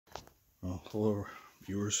Well, hello,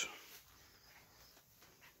 viewers.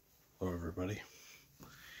 Hello, everybody.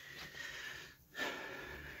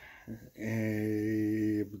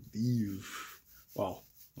 I believe. Well,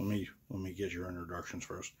 let me get your introductions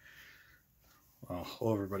first.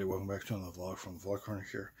 Hello, everybody. Welcome back to another vlog from Vlog Corner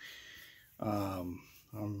here. I'm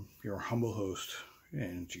your humble host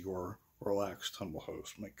and your relaxed humble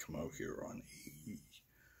host, Mike Camo, here on a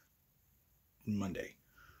Monday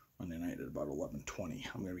night at about 11:20.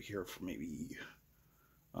 I'm gonna be here for maybe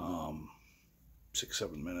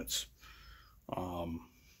 6-7 minutes.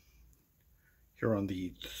 Here on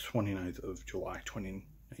the 29th of July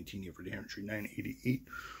 2019, year for the entry 988.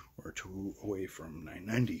 We're 2 away from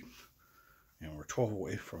 990, and we're 12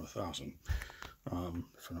 away from 1,000, if I'm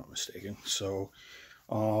not mistaken. So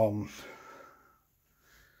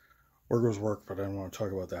work was work, but I don't want to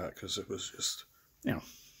talk about that because it was just,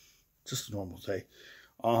 just a normal day.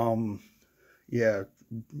 Yeah,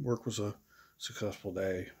 work was a successful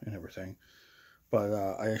day and everything, but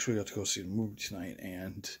I actually got to go see the movie tonight,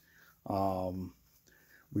 and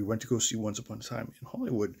we went to go see Once Upon a Time in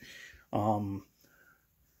Hollywood. I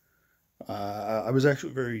was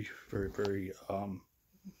actually very,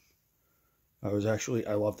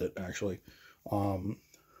 I loved it, actually. A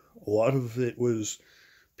lot of it was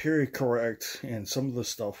period correct, and some of the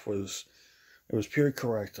stuff was, it was period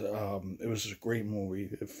correct. It was a great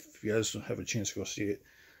movie. If you guys don't have a chance to go see it,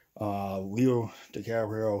 Leo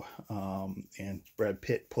DiCaprio and Brad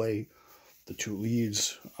Pitt play the two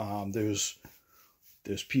leads. There's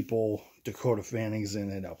people, Dakota Fanning's in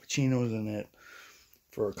it, Al Pacino's in it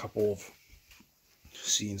for a couple of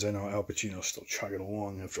scenes. I know Al Pacino's still chugging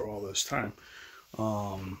along after all this time.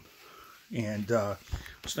 And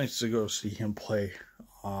it's nice to go see him play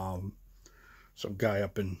some guy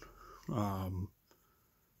up in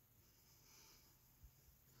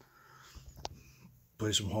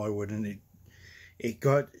play some Hollywood, and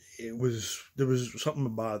there was something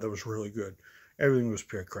about it that was really good. Everything was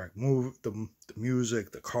pure correct. The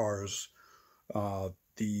music, the cars,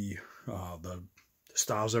 the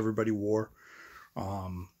styles everybody wore,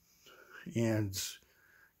 and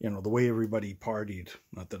the way everybody partied.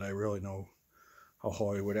 Not that I really know how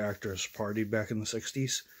Hollywood actors partied back in the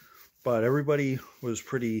 60s, but everybody was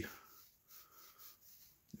pretty.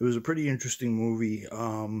 It was a pretty interesting movie,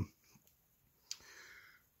 to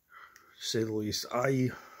say the least.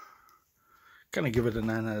 I kind of give it a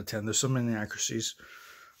 9 out of 10. There's some inaccuracies,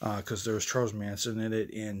 because there was Charles Manson in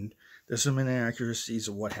it, and there's some inaccuracies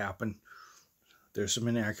of what happened. There's some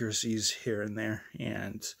inaccuracies here and there,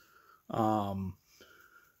 and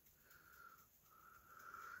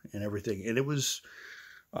everything. And it was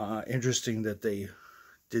interesting that they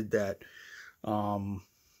did that.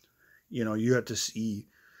 You got to see,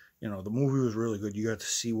 the movie was really good. You got to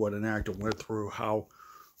see what an actor went through, how,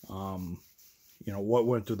 what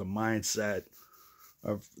went through the mindset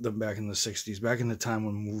of them back in the 60s, back in the time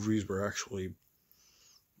when movies were actually,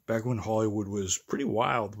 back when Hollywood was pretty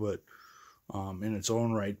wild, but in its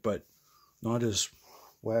own right, but not as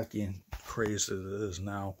wacky and crazy as it is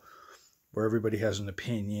now, where everybody has an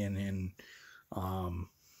opinion, and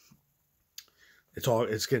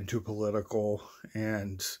it's getting too political.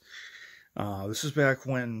 And this is back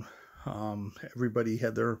when everybody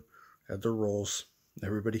had their roles,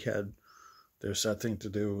 everybody had their set thing to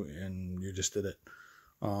do, and you just did it.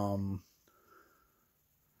 I'm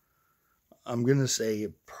gonna say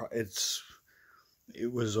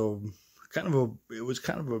it was kind of a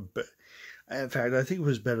in fact, I think it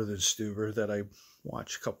was better than Stuber that I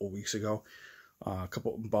watched a couple of weeks ago,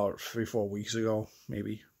 about 3-4 weeks ago,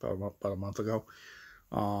 maybe about a month ago.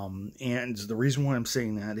 And the reason why I'm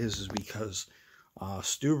saying that is because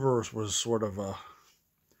Stuber was sort of a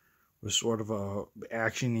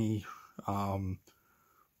actiony,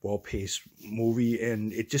 well-paced movie,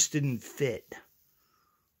 and it just didn't fit.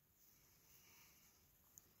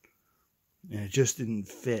 And it just didn't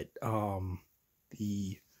fit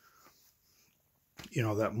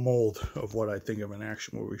that mold of what I think of an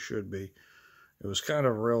action movie should be. It was kind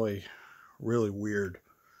of really, really weird.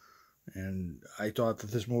 And I thought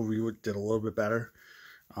that this movie did a little bit better.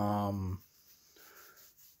 And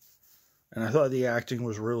I thought the acting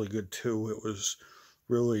was really good too. It was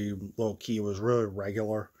really low key. It was really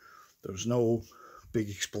regular. There was no big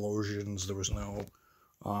explosions. There was no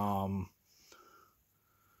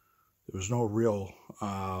real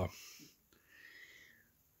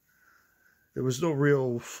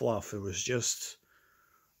fluff. It was just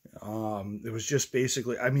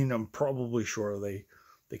basically, I'm probably sure they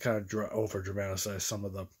kind of over dramatized some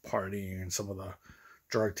of the partying and some of the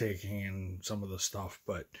drug taking and some of the stuff,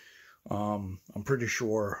 but I'm pretty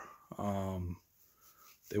sure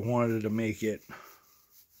They wanted to make it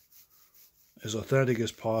as authentic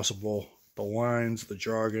as possible. The lines, the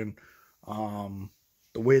jargon, the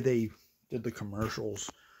way they did the commercials,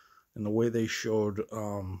 and the way they showed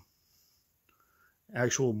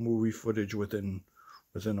actual movie footage within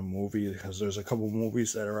a movie, because there's a couple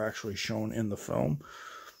movies that are actually shown in the film,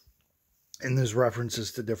 and there's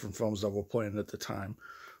references to different films that were playing at the time.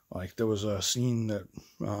 Like there was a scene that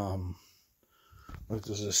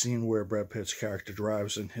there's a scene where Brad Pitt's character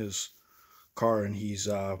drives in his car, and he's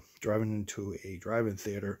driving into a drive-in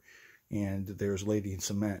theater, and there's Lady in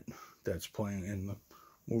Cement that's playing in the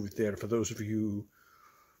movie theater. For those of you,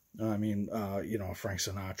 Frank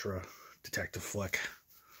Sinatra detective flick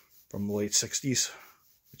from the late 60s,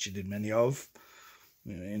 which he did many of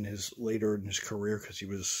later in his career, because he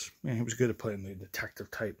was good at playing the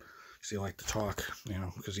detective type, because he liked to talk,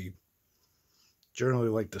 because he generally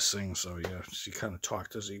liked to sing, so yeah, he kind of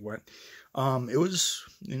talked as he went. It was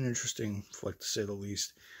an interesting flick, to say the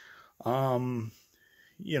least. There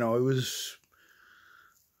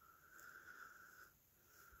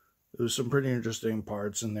was some pretty interesting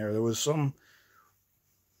parts in there. There was some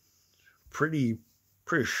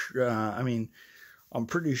I'm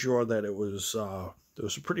pretty sure that it was, there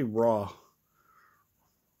was some pretty raw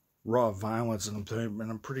violence in the and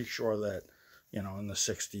I'm pretty sure that, in the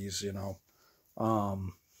 60s,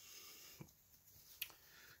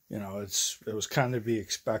 it was kind of to be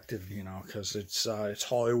expected, because it's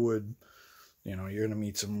Hollywood. You're gonna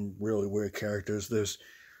meet some really weird characters. There's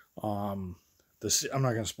I'm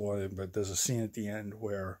not gonna spoil it, but there's a scene at the end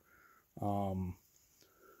where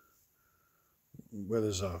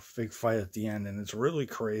there's a big fight at the end, and it's really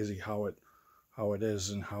crazy how it is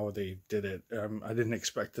and how they did it. I didn't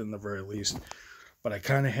expect it in the very least, but I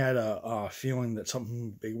kind of had a feeling that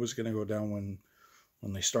something big was going to go down when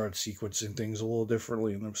they started sequencing things a little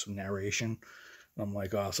differently, and there was some narration. And I'm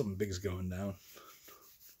like, oh, something big's going down at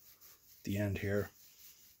the end here.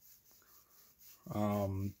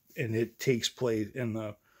 And it takes place in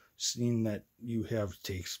the scene that you have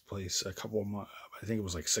takes place a couple of months. I think it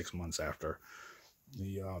was like 6 months after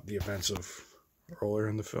the events of earlier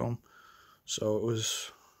in the film. So it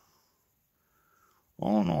was,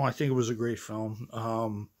 all in all, I think it was a great film.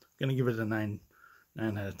 Gonna give it a 9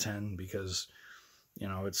 out of 10, because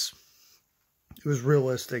it was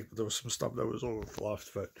realistic, but there was some stuff that was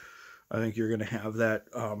overfluffed. But I think you're gonna have that.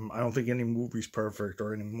 I don't think any movie's perfect,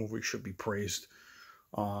 or any movie should be praised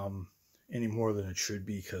any more than it should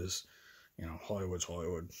be, because Hollywood's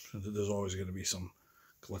Hollywood. There's always going to be some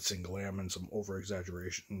glitz and glam and some over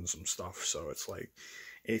exaggeration and some stuff. So it's like,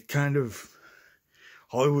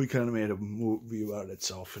 Hollywood kind of made a movie about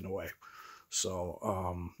itself in a way. So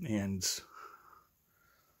and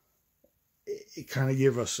it kind of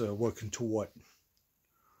gave us a look into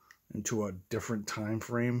a different time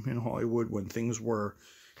frame in Hollywood, when things were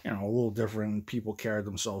a little different. People carried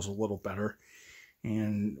themselves a little better,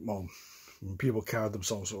 and when people carried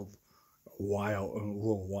themselves a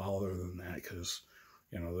little wilder than that, because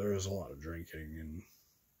there is a lot of drinking and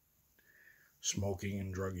smoking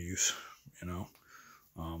and drug use,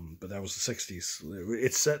 but that was the 60s.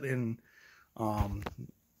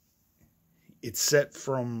 It's set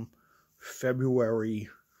from February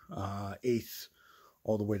 8th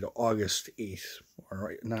all the way to August 8th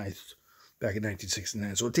or 9th back in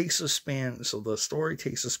 1969. So the story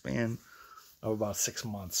takes a span of about 6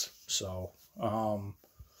 months. So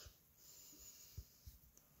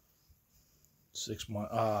 6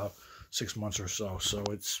 months or so. So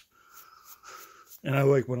and I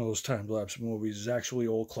like one of those time lapse movies. It's actually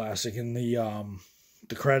old classic, and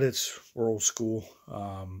the credits were old school,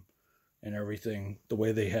 and everything. The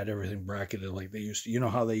way they had everything bracketed, like they used to,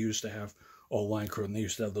 how they used to have line crew, and they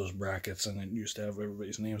used to have those brackets, and it used to have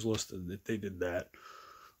everybody's names listed. They did that.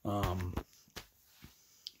 But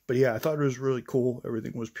yeah, I thought it was really cool.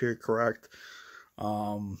 Everything was period correct.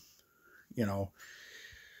 The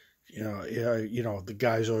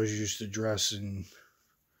guys always used to dress in,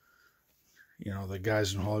 the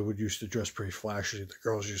guys in Hollywood used to dress pretty flashy. The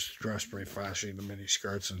girls used to dress pretty flashy, the mini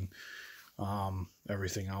skirts and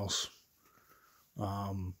everything else.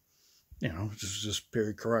 Just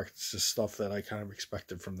period correct. It's just stuff that I kind of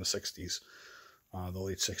expected from the 60s, the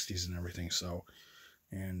late 60s and everything. So,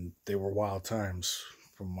 and they were wild times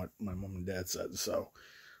from what my mom and dad said. So,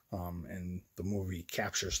 and the movie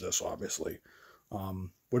captures this, obviously.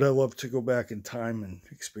 Would I love to go back in time and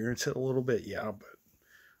experience it a little bit? Yeah, but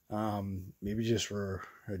maybe just for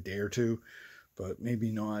a day or two, but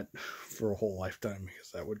maybe not for a whole lifetime,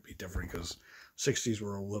 because that would be different, because 60s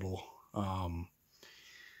were a little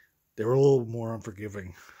more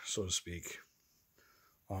unforgiving, so to speak.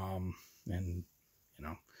 And you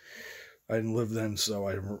know. I didn't live then, so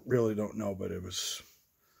I really don't know, but I'm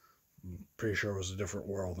pretty sure it was a different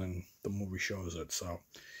world, and the movie shows it. So,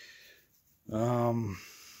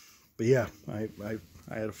 but yeah, I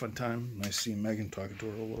had a fun time. Nice seeing Megan, talking to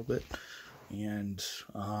her a little bit, and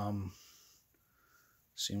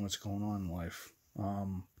seeing what's going on in life.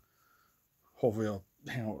 Hopefully I'll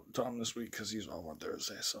hang out with Tom this week because he's off on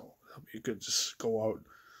Thursday, so it'll be good to just go out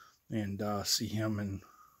and see him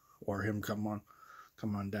or him come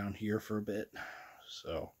on down here for a bit.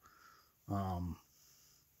 So,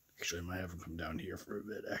 actually, I might have him come down here for a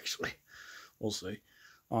bit. Actually, we'll see.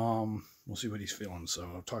 We'll see what he's feeling. So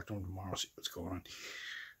I'll talk to him tomorrow, see what's going on.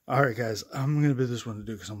 All right, guys, I'm gonna bid this one to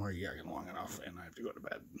do because I'm already yagging long enough, and I have to go to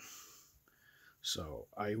bed. So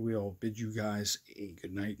I will bid you guys a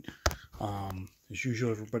good night. As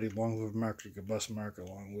usual, everybody, long live America, God bless America,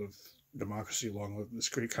 long live democracy, long live this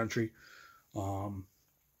great country. Long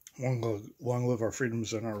live our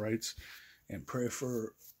freedoms and our rights, and pray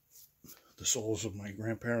for the souls of my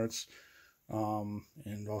grandparents,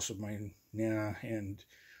 and also my Nana, and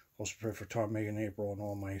also pray for Tom, Megan, April, and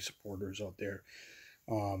all my supporters out there.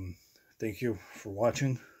 Thank you for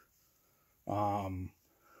watching.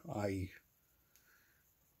 I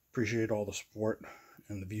appreciate all the support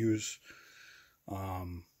and the views.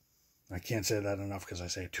 I can't say that enough because I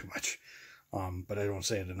say it too much. But I don't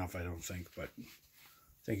say it enough, I don't think. But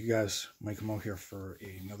thank you guys. Mike Mo here for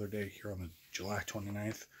another day here on the July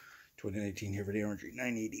 29th, 2019 here for the Energy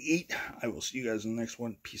 988. I will see you guys in the next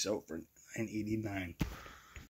one. Peace out for 989.